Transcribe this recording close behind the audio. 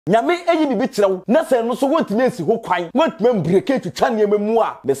nyame eyi bibi kyerɛw na sɛ no so wontime nsi ho kwan wontime mbreke twitwa nneɛma mu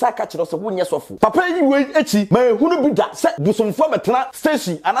a besa ka kyerɛw sɛ wonyɛ sɔfo papa yi we echi ma ehunu bi da sɛ busomfo betena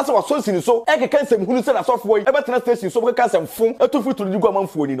station anase wasosi ni so ekeka nsɛm hunu sɛ na sɔfo yi ebetena station so beka nsɛm fon etofu turu digu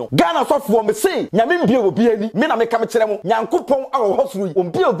amanfo ni no Ghana sɔfo me sei nyame mbie obi ani me na meka me kyerɛ mo nyankopɔn awo hosoro yi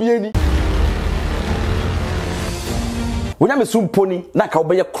ombie obi ani wonya me sumponi na ka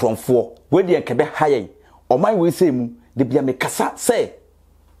obeye kromfo we de nkebe hayen oman we sei mu de bia me kasa sɛ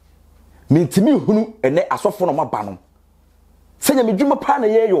mintimi hunu ene asofo no maba no senya medwuma pa na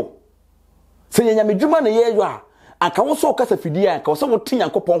yeyo senya medwuma na yeyo a aka wo so kasa fidie a ka wo so wo tin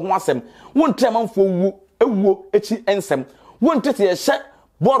yankopon ho asem wo ntre amanfo ewuo echi ensem wo nte se ye hye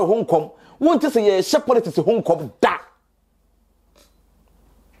boro ho nkom wo nte se ye hye politics ho nkom da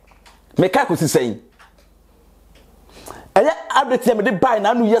me ka ko sisen eye update me de buy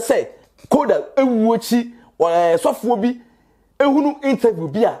na anu ye se koda ewuo chi sofo bi ehunu interview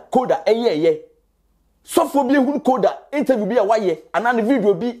bi a koda eye sofo bi ehunu koda interview bi a waye anane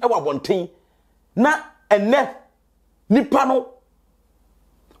video bi e wa bonten na enne nipa no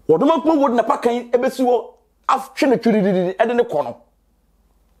wodoma kpo wod na pakan ebesi wo afhwe ne twiridi ede ne kono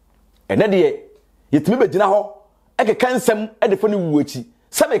enne de yetimi begina ho ekeka nsem ede fo ne wuachi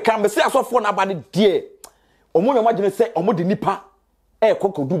se me kan be se asofo na aba ne de omo nyoma gene se omo de nipa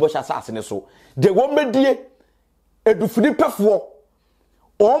kokodu bo sha sase ne so de wo medie edufudi pefo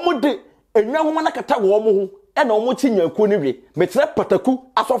omo de enwahoma na kata wo mo ho e na omo chinyanko ne we metre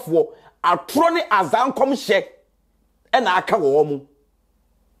pataku asofo atro ne azankom hye e na aka wo mo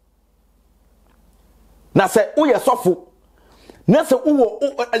na se uye sofo na se uwo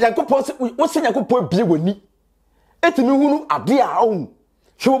yankopon se wo se yankopon bie wani etimi hunu ade a ohun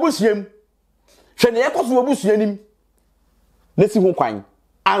hwe obusuam hwe ne yekoso obusuanim na si ho kwan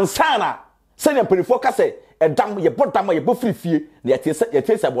ansana se ne perifo ka se edam ye bodam ye bofrifie na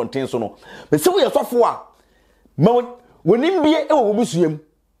yetese bonten so no be se wo ye sofo a ma wonim bie e wo obusuam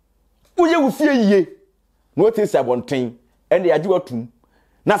uye wo fie yie na wotese bonten ene yaje watum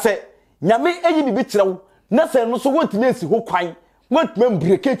na se nyame eyi bibi kyerɛw na se no so wontime nsi ho kwan wontime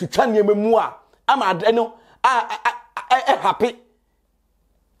mbreke twitwa nneɛma mu a ama ade no happy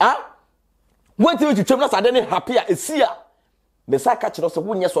wontime twitwa na sade ne happy a esi a be sa ka kyerɛw sɛ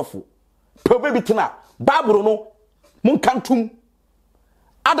wonyɛ sɔfo pe obi tena baburo no mun kantum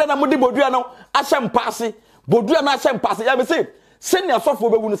adana mudi bodua no ahyɛ mpaase bodua na ahyɛ mpaase ya be se senia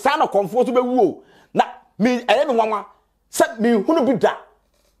sɔfo bewu no sa na konfo so bewu o na me ɛyɛ me nwanwa sɛ me hunu bi da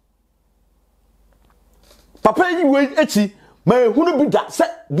papa yi we echi ma hunu bi da sɛ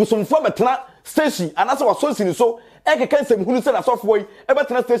busomfo betena station anase wasosi ni so ekeka nsɛm hunu sɛ na sɔfo yi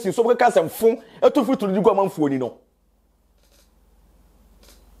ebetena station so ekeka nsɛm fon etofu turu digu amanfo ni no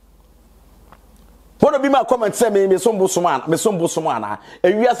Wono bi ma comment say me sombo som ana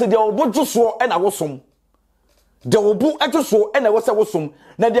ewiase de oboju so e na wosom de obu eju e na wo se wosom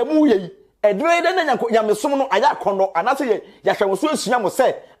na de mu yei edre de na nyamesom no aya kono anase ye ya hwe so asua mo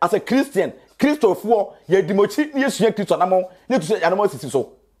se as a Christian Christopher ye dimochi ne asua Christo na mo ne tu ya na mo sisi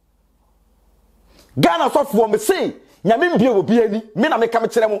so Ghana sofo me say nyame mbie obi ani me na me ka me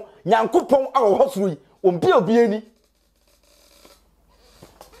kire mo nyankopon awo hosoro yi ombie obi ani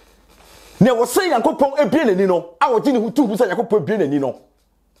ne wo se yankopon ebie nani no a wo gini hutu hu se yankopon ebie nani no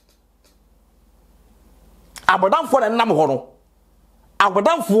abodamfo na nam ho no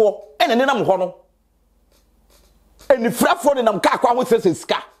abodamfo ene ne nam ho no enifrafo ne nam ka akwa ho sese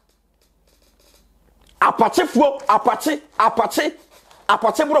sika apache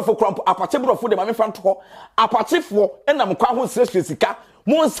brofo krampo apache brofo de mame fanto ho apachefo enam kwa ho sese sika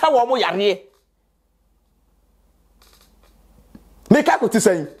mo nsa wo mo yare me ka ko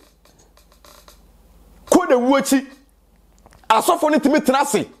tisan kode wuachi asofo ne timi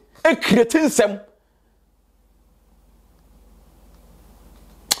tenase e create nsem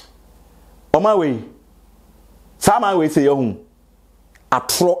oma we sama we se yehun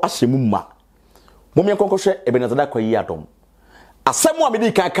atro ahyemu ma momye konkohwe ebenezada kwayi adom asemu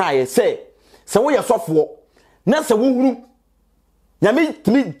amedi kakaye se wo ye sofo na se wo huru nyame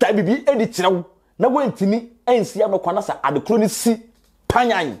timi da bibi edi kyerɛw na wantimi ensia no kwana sa adekro ne si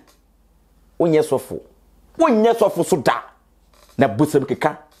panyan wonye sofo wonye sofo so da na busem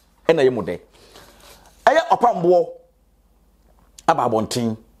keka ena yemude eye opambo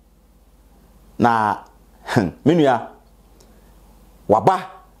ababonten na menua waba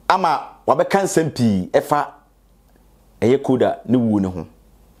ama wabeka nsɛmpi efa eye koda ne wu ne ho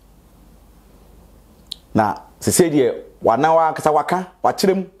na sese de wanawa kasa waka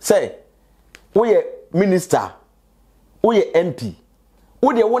wakyerem sɛ woyɛ minister woyɛ MP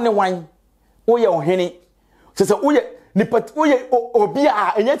wo de wo ne wan woyɛ ohene sese woyɛ ni pat oye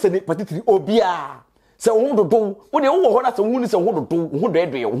obia enye se ni patitiri obia se wo dodo wo de wo ho na se wo ni se wo dodo wo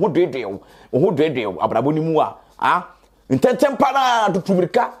dodo abrabo ni mu a intentem para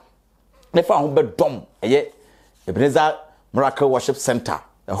tutumirika ne fa ho be dom eye Ebenezer Miracle Worship Center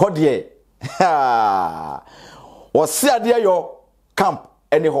ho de wo se ade yo camp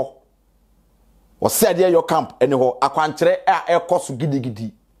eni ho wo se ade yo camp eni ho akwankyere a ekoso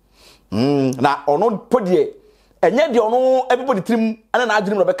gidigidi na ono podie enye de ono everybody trim ana na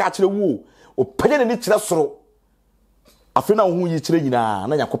adwene no be ka kire wu o panye ne kire soro afi na hu yi kire nyina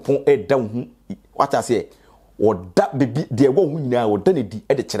na yakopon eda hu wata se oda bebi de wo hu nyina oda ne di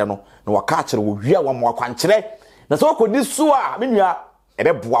e de kire no na waka kire wo wia wa mo akwankire na so ko di so a menua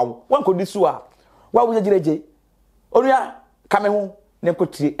ebe boa wo wan ko di so a wa wo gireje onua kame hu ne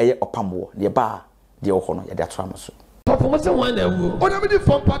nkotiri eye opambo de ba de wo ho no ye de atrama so for say one na wo ona me di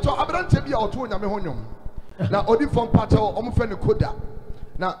fon pacho abrante bia oto nyame ho nwom na odi fon pacho omo fe ne koda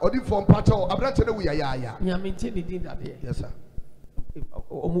na odi fon pacho abrante ne wo ya nyame ntini din da be yes sir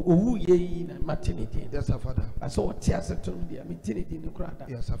owu ye yi na matini din yes sir father aso oti aseton dia me ntini din kura da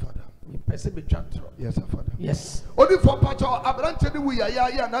yes sir father me pese be twantro yes sir father yes odi fon pacho abrante ne wo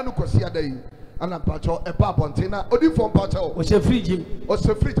ya na no kwasi adai ana pacho e pa bontina odi fon pacho o se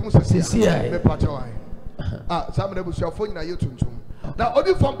fridge mu se si me pacho ai some of the phone na yetuntum na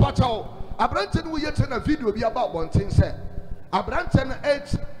odi fon pacho abrante ne wo ye na video bi aba bontin say abrante na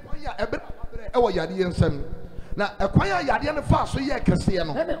h ya ebe e wo yade ensem na ekwan ya yade ne fa so ye kese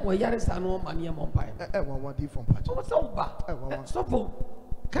no na wo yare sa no ma ne mo mpa wa di fon pacho o so ba so for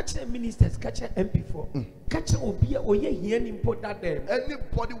catch the ministers catch MP4 catch obi oye hia ni mpo that them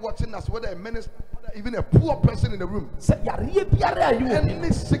anybody watching us whether a minister even a poor person in the room say yare biara you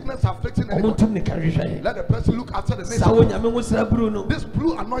any sickness afflicting anybody let the person look after the nation this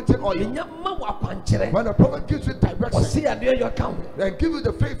blue anointed oil when the prophet gives you direction and give you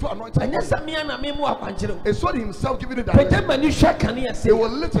the faithful anointing oil it's so himself giving you direction he will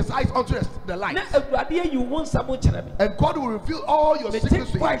lift his eyes onto the light and God will reveal all your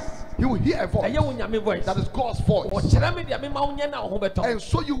secrets to you. He will hear a voice that is God's voice and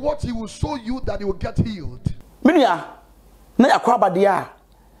show you what he will show you that he will get healed. Minia na yakwa bade a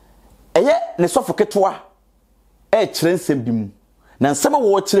eye ne sofo ketwa kire nsem bi mu na nsem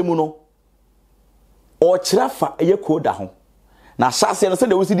wo kire mu no o kire fa eye koda ho na asase no se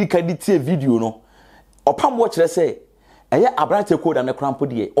de wosidi ka di tie video no opam wo kire se eye abrante koda ne krampo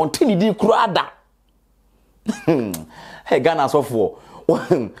de ontini di kura ada he Ghana sofo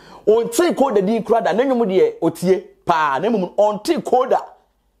onti koda di kura da nanwum de otie pa na mum onti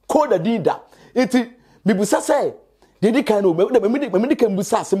koda di da iti bibusa say dedi kan no me kan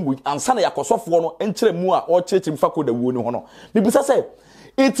busa asem bu ansa na yakosofo no enkire mu a o chechim fa koda wuo ni ho no bibusa say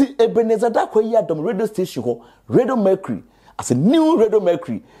iti Ebenezer da kwa yi adom radio station ho Radio Mercury as a new Radio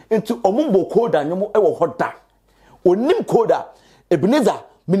Mercury into omumbo koda nyomo e wo hoda onim koda Ebenezer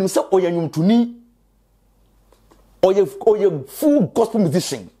minim say oyanyumtuni oye full gospel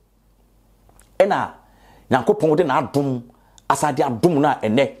musician ena Nyankopon de na adom asade adom na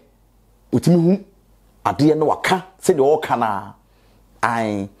ene otimi hu ade no waka se de oka na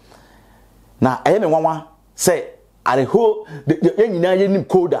ai na eye me nwanwa se areho ye nyina ye nim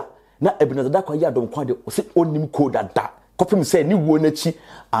koda na Ebenezer da kwa ye adom kwa de se onim koda da kopim se ni wo nachi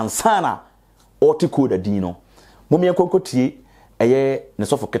ansana oti koda din no momi enkonkotie eye ne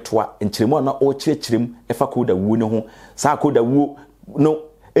sofo ketwa enchiremu na o chirechirem efa koda wo ne ho sa koda wo no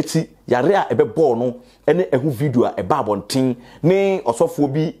eti yare a ebebo no ene ehu video a eba abonten ne osofo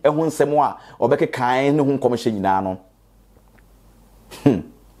bi ehu nsem a obeke kan ne hu nkomhye nyina no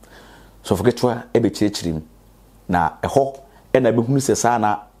so forgetwa ebe chirechirim na eho ena be hunu sesa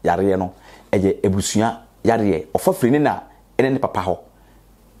na yare no eye ebusua yare ofafiri ne na ene ne papa ho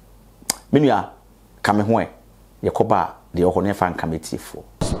menua kame ho yekoba de oho ne fa nkametifo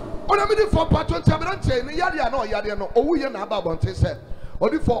ona me di for patron tabrante ne yare no owu ye na aba abonten se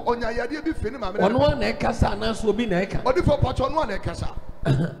odi for onya yade bi fini ma me ono na ekasa na so obi na eka odi for patron no na ekasa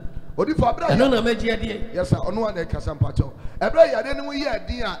odi for abra no na maji ade yes sir ono na ekasa patron ebra yade ne mu ye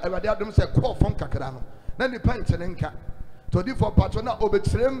adin a ebade adom se ko fon kakra no na ni pant ne nka to odi for patron na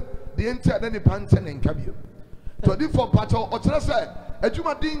obetrem de enta na ni pant ne nka bi to odi for patron o kire se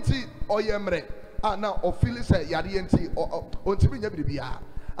adwuma dinti oyemre na ofili se yade enti ontimi nya bibia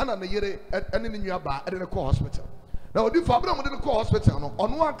ana na yere ene ne nwa ba ede ne ko hospital na odi fa abra mo de ko hospital no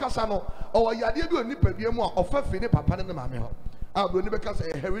ono ankasa no o yade bi oni padua mu a ofafi ne papa ne maame ho abro ni be kasa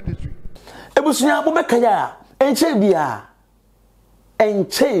hereditary ebusunya bo beka ya enche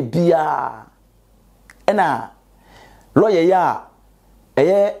bia ena lawyer ya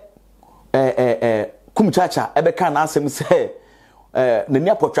eye kumchacha ebeka na asem se nani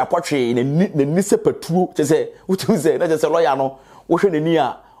apotwe nani se patuo che se wutu se na che se lawyer no wo hwe nani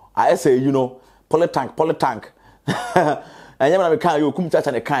a say you know polytank anyama na me kan yo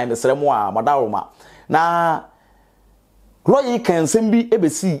kumchacha ne kan ne serem a madawoma na lawyer kan sem bi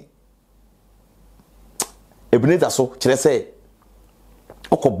ebesi ebineza so kire se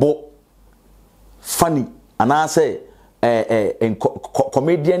okobo funny ana say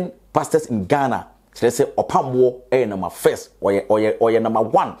comedian pastors in Ghana kire se opamwo number first oye number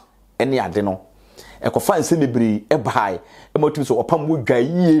 1 ene ade no ekofa nsem bebiri ebai emotum so opamwo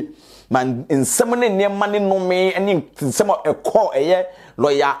dwaye man nsem ne nneema ne nome ene nsem ekọ eye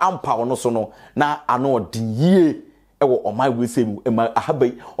lawyer ampa no so no na ano odiye ewo omai we say ema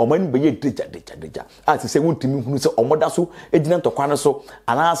ahabai omani be ye deja ati se wontimi hunu se omoda so ejina ntokwa ne so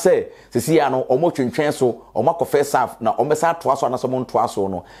ana se sisi ya no omotwentwen so omakofɛ saf na omesa toa so ana so montoa so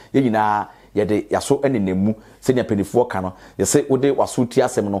no ye nyina ye de yaso enenemu se nya penifo ka no ye se wode waso ti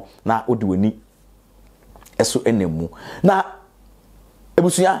asem no na wode wani eso enemu na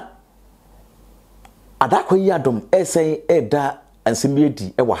ebusuya adakwa yi adom esen eda ansemi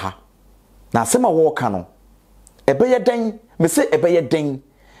edi ewa ha na asema wo ka no ebeye den me se ebeye den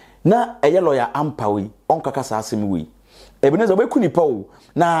na eye lawyer ampawi onkaka sa asem wi Ebeneza we kunipa o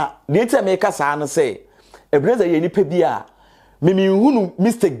na nete me ka sa no se Ebeneza ye nipa bia me hunu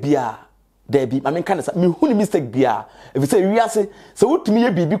mistake bia there be I mean kind of me hunu mistake bia if you say wiase se wotumi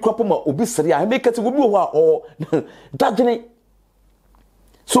ye bibi kropo ma obi sere a me ka se obi wo a o dagene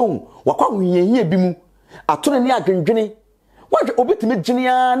so wakwa hwenye bi mu atone ne adwendwene wahwe obi timi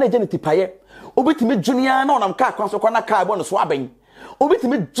gyenea na gye tipaye obi timi gyenea na onam ka akwa so kwa na ka ebo no so aben obi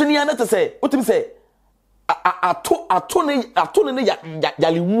timi gyenea na te se otimi se atone ne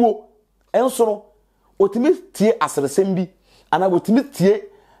yaliwuo enso no otimi tie aseresem bi ana otimi tie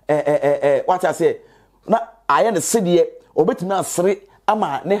what I say na aye ne sedie obetimi asere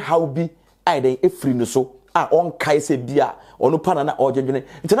ama ne how bi aiden efri no so a on kai se bia onu pana na ojedwene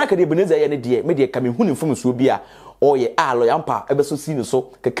ntina ka de Ebeneza ye ne de me de ka me hunu mfom so bia oye lawyer ampa ebeso si no so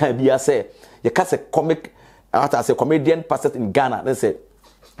keka bia se ye ka se comic what I say comedian pastor in Ghana they say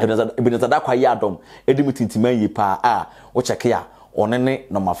Ebeneza da kwa yadom edimu tintiman yi pa wo check ya onene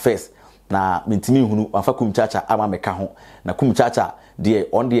number first na mintimi hunu afa kumchacha ama meka ho na kumchacha de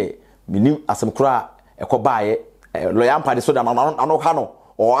on de minim asem kura ekobaaye lawyer ampa de so da no ha no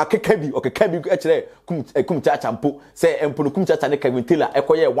o akeka bi e kire kumchacha mpo se empo no kumchacha ne kawintela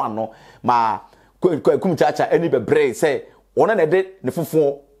ekoye one no ma kumchacha eni bebre se ona na de ne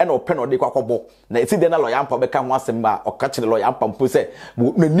fufuo ena ope no de kwakobo na eti de na lawyer ampa beka ho asem ba o ka kire lawyer ampa mpo se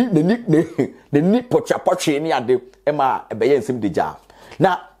ni potwa ni ade e ma ebeye nsem deja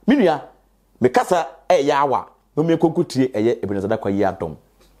na minua me kasa yawa no me konkutie eye Ebeneza da kwa yi adom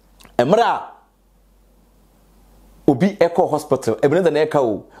emra obi eko hospital Ebeneza na eka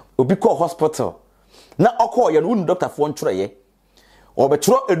o obi ko hospital na okọ ye no unu doctor fo ntwere ye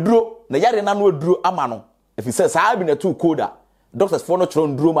obetro eduro na yare na no eduro ama no efi se saa bi na tu koda doctors fo no tro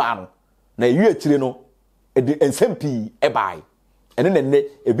nduro ma ano na yi akire no edi ensempi ebai ene ne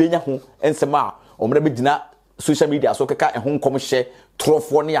ebenya ho ensem a omre be gina social media so keka ehon kom hye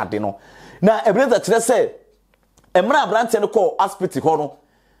trofo ne ade no na Ebeneza kire se emra brante no ko hospital ho no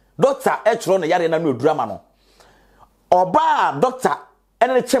doctor etro na yare na no eduro ama no oba doctor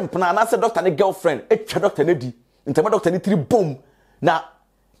ene chempna na se doctor ne girlfriend etwa doctor ne di ntema doctor ne tiri boom na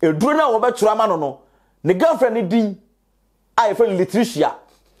eduro na wo betro ama no ne girlfriend ne din ai fe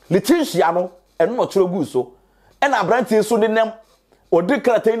Letitia no eno no tro gu so ena abrantie so ne nam odi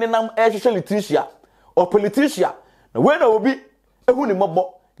kratai ne nam ehwehwe Letitia o politicia na we na obi ehu ne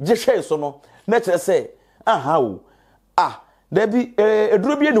mobo je hwe so no na kire se aha o da bi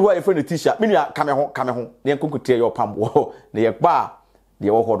eduro bi eni ho ai fe Letitia menua kame ho ne nkonkutie ye opam wo ne ye gba de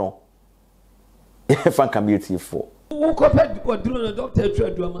wo ho no fan community for wo ko pe oduro no doctor tru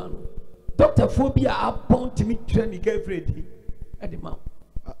aduama no doctor phobia appoint me train girlfriend edima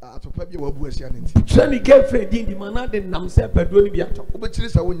atopa bi wabu asia nti train girlfriend di mana de nam se pedo ni bi ato obechiri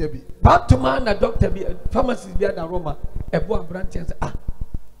sa wonya bi batuma na doctor bi pharmacist bi ada Roma ebo abrantia se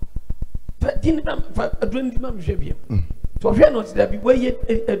din bram adron di mam hwe bi to hwe no se da bi we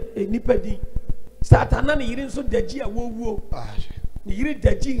nipa di satana ne yiri nso daji a wowuo ne yiri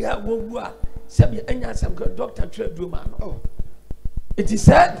daji a wowuo a se bi anya sam doctor tru aduama no it is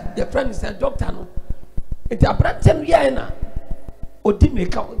said the friend said doctor no it abrantem ya na odi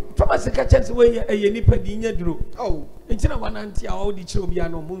meka pharmacy ka chance we ye nipa di nya duro ntina wananti a odi chiro bia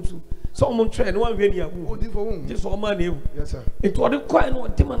no monsu so mo ntwe no wanhwe ni awu odi fo hu je so ma na ewu yes sir it odi kwai no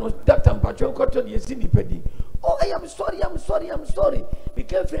odi ma no doctor mpatwe ko to de si nipa di Oh, I am sorry.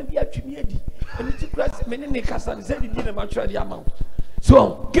 Because friend be at me, and it's a class, many castles, and it didn't match the amount.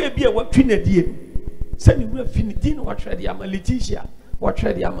 So, give me a what Trinity. Send you a finity, watch the amount, Letitia, watch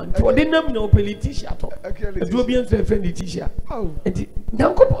the amount. So, they never know Letitia. It will be a friend, Letitia. Oh, and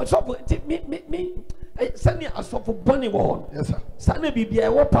now go so me. Send a soft for Bonnie Wall. Yes, sir. Sunday be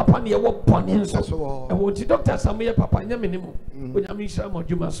a what papa near what Bonnie so. And what the doctor some papa minimum. When I'm in some of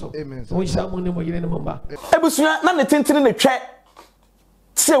Jumaso. Amen. We shall money more in a moment. Ebusua na ne tenten ne twa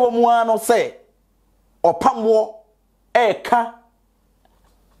se wo mu ano se opamwo eka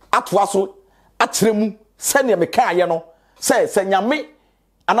atwa so atremu se ne meka ye no se nyame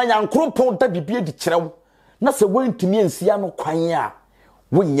ananyankropon da bibie di kirew na se wantumi ansia no kwan a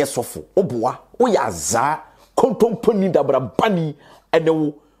wonye sofo oboa oyaza kontomponi dabra bani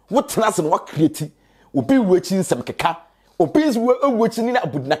enewo wotena se no wakreti obi wuachi nsem keka obi wuachi ni na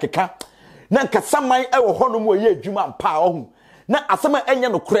abudna keka na nkasaman ewo hono mu ye adwuma mpa ohu na asama enya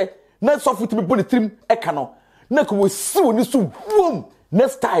no kure na sofo timi boni trim eka no na ko wosiw ni so wom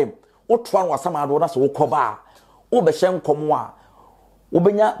next time wotwa no asama do na so wokoba wo be hye nkomo a wo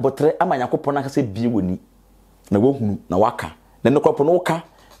benya botre amanyakopon na kase bie woni na wohunu na waka na nekropo no woka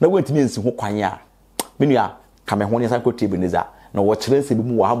na wantimi ensi ho kwan a menua kame ho ne san ko tebeniza na wo kire nse bi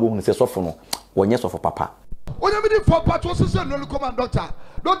mu wa ha bohunu se sofo no wonye sofo papa onya me for patrol se no command doctor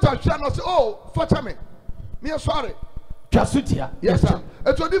hwa no say oh for me sorry twasutia yes sir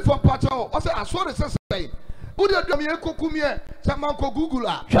it only for patrol o say sorry say udi adom ye kokumie say man ko google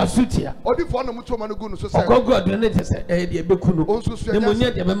a twasutia odi for no muto man go no so say google adu ne te say de bekunu ne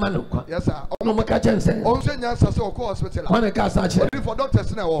monye de be man kwa yes sir no maka chense on say nyansa say ko hospital man ka sa che odi for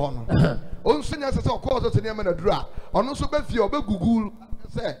doctors na wo ho no on say nyansa say ko hospital ne na dura ono so be fie obe google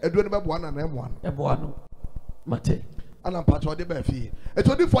say edu ne be boa na emo ano e boa no mate ana mpacho de be fie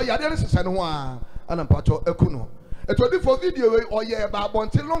etodi for yade ne sese no ho a ana mpacho akuno etodi for video we Oyerepa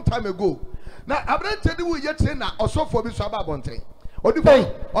Abonten long time ago na abrante de wo yete na osofo bi so aba Abonten odi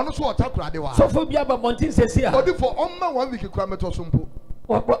for ono so otakura de wa sofo bi aba Abonten sese a odi for on ma 1 week kura meto so mpo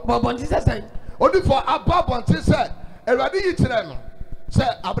Abonten sese odi for aba Abonten se Ewade yi kire no se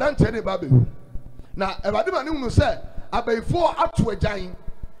abrante de ba be na Ewade ma ne hunu se abaifo ato agyan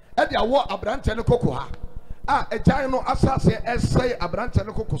e de awo abrante ne kokko ha a agyan no asase esai abrante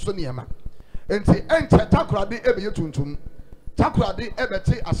ne kokko so niema enti enche takurade ebe yetuntum takurade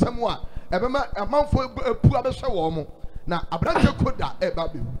ebete asemu a ebema amanfo epu abehwe wo mo na abrante koda eba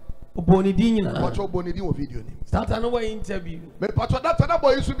be oboni din nyina pacho oboni din wo video ni start no way interview me pacho data na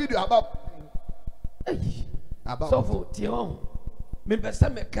boy su video about so for tie on me pese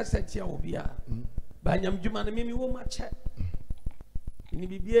me kasa tie obi a ba nyam djuma na me wo ma che ni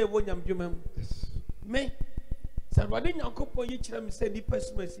bibia e wo nyam djuma me se Ewade Nyankopon yi kire me se di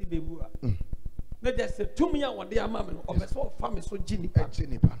pesumasi bebu a na de se tumi a wode ama me no obeso of family so ginipa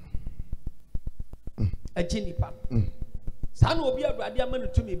a ginipa sa na obi Ewade ama no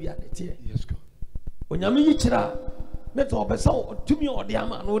tumi bia de tie yes go onyame yi kire me to obeso tumi a wode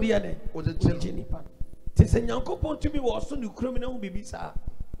ama no de ye de ginipa te se Nyankopon tumi wo so ne kurom na hu bibi sa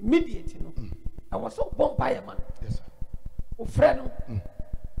immediate no I was so bomba man yes sir o freno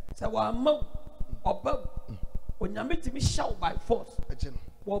se wa ma oba onyame timi shout by force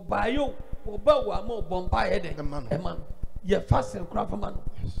wo bayo wo ba wa ma bomba ye de e man ye fast and craft man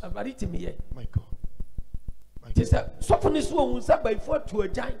Ewade timi ye my god ti say so for this one unsa by force to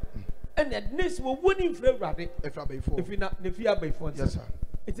agyan and at this wo woni frɛ Ewade if na ne fia by force yes sir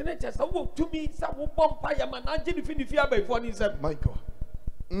it's not just wo to me say wo bomba ye man anje ne fia by force ni say my god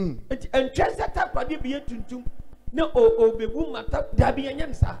and just that Ewade be tuntum na o bebu mata da bi enya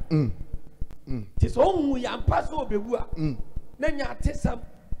nsa ti so hu ya mpaso obebu a na nya atesam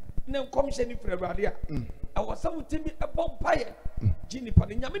na komhye ni frɛ Ewade a awosam timi ebom paye gini pa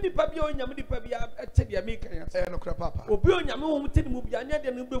nyame nipa bia o nyame nipa bia ete bia me kan ya no kra papa obi o nyame wo tini mu bia nya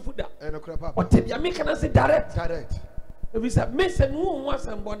de no befu da no kra papa o te bia me kan say direct if is a mess and who wants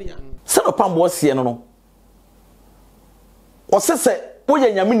somebody ya se no pambo sie no o sese wo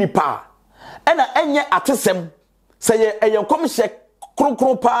ye nyame nipa e na enye atesem se ye komhye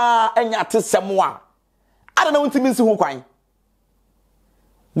kronkron pa enya atesem a ada na wontimi nsi ho kwan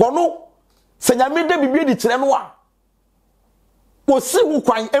wono se nyame de bibie di kire no a o si ho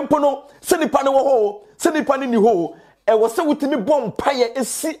kwan empono se nipa ne wo ho se nipa ne ni ho e wo se wotimi bom paye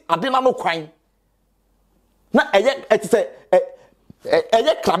esi ade na no kwan na eye etise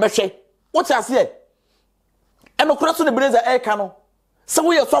eye krabehwe wo ti ase e no kura so ne breza e ka no se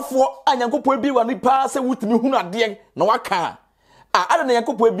wo ye sofo anyankopon bi wa nipa se wotimi hunu ade na waka ada na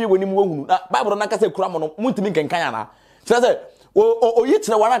Nyankopon bi woni mu wohunu na Bible na kase kura mo no mutimi kenkan ana kire se o yi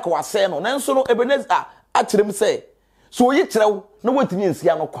kire wana ka wase no nanso no Ebenezer akyerem say so oyi kyerɛw na wantimi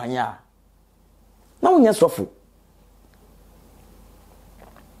ansia no kwanya na wonya sofo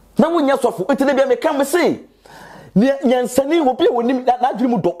na wonya sofo etile bia me kan me say nyansani obi wonim na adwiri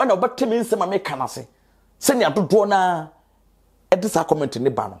mu do na obeteme nsema me kan ase se ne adodo na edisa comment ne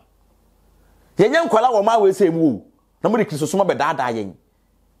ba no yenya nkwala wo ma we say mu na mo de krisosoma be daada yen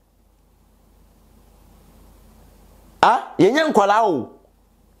yenya nkwala o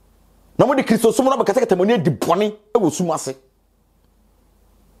na mo de krisosoma na be kata mo ne di bone e wo sumu ase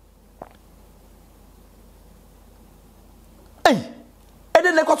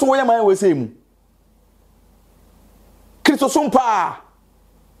ede ne kwaso wo ya ma we say mu krisosompa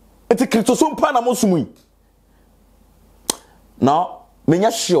eti krisosompa na mo sumu yi na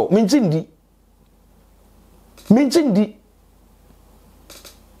menya sure minjindi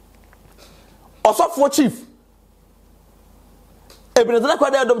osofo chief ebenezana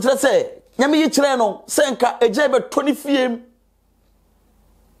kwade adom kire se nyame yi kire no se nka eje be 20 fiem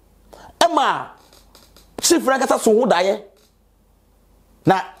ema chief rankasa so hu daye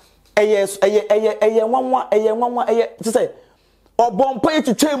na eye nwanwa ti se obompa yi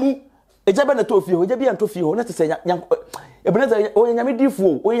twetwemu eje be na to fie ho eje bi an to fie ho na ti se ebenezana oye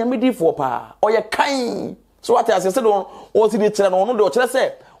nyame difo pa oye kan so what as say do o si de kire no no de o kire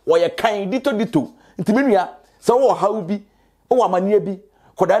se oye kan dito ntimenua se wo hawo bi o amane bi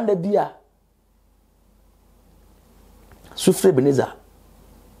kodanda bi a sufre beneza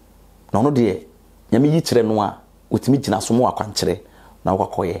na no de nyame yi kire no a otimi gina so mo akwankyere na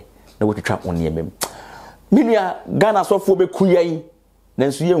wakoye na wotwetwa onniemem menua Ghana sofo be kuyen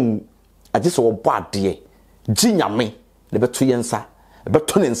nanso yenwu agese wo bɔ ade gi nyame le beto yensa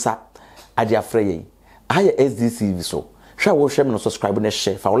beto ne nsa ade afre yen aye SDCV so hwa wo hwem no subscribe na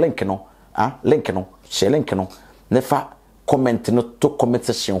share fa link no share link no ne fa comment no to comment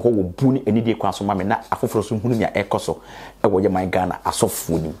section ho wo bu ni anidie kwa so ma me na afoforo so hunu nya ekoso e wo ye my Ghana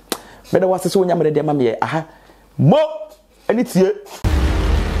asofo ni me da wase so nya me de ma me aha mo ani tie